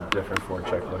different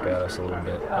forecheck look at us a little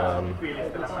bit.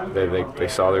 They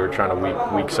saw they were trying to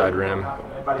weak side rim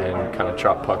and kind of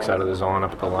chop pucks out of the zone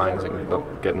up at the lines and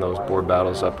getting those board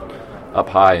battles up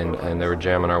high, and they were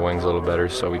jamming our wings a little better.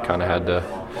 So we kind of had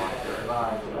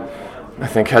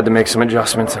to make some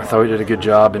adjustments. I thought we did a good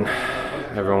job, and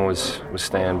everyone was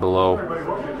staying below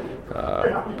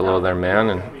their man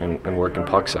and working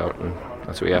pucks out, and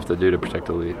that's what you have to do to protect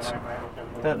the leads.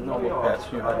 That no-look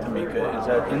pass you had to make, is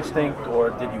that instinct, or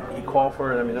did he call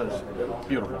for it? I mean, that was a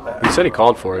beautiful pass. He said he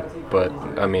called for it, but,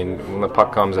 I mean, when the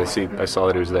puck comes, I saw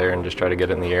that he was there and just try to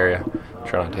get it in the area,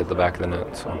 try not to hit the back of the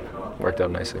net, so it worked out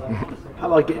nicely.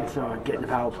 How about getting the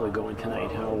power play going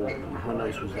tonight? How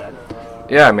nice was that?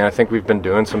 Yeah, I mean, I think we've been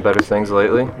doing some better things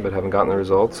lately, but haven't gotten the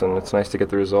results, and it's nice to get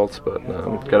the results, but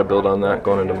got to build on that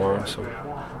going into tomorrow, so.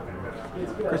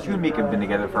 Chris, you and Mika have been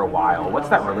together for a while. What's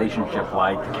that relationship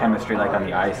like, the chemistry like on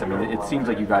the ice? I mean, it seems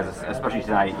like you guys, especially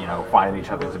tonight, finding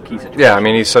each other in some key situations. Yeah, I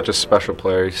mean, he's such a special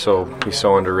player. He's so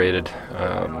underrated.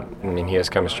 I mean, he has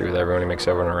chemistry with everyone. He makes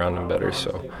everyone around him better.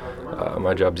 So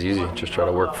my job's easy. Just try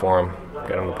to work for him,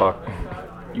 get him the puck.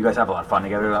 You guys have a lot of fun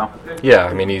together, though? Yeah,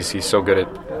 I mean, he's so good at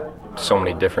so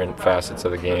many different facets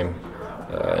of the game.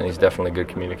 And he's definitely a good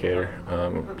communicator.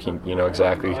 You know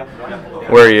exactly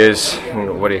where he is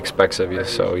and what he expects of you,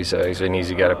 so he's an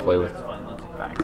easy guy to play with.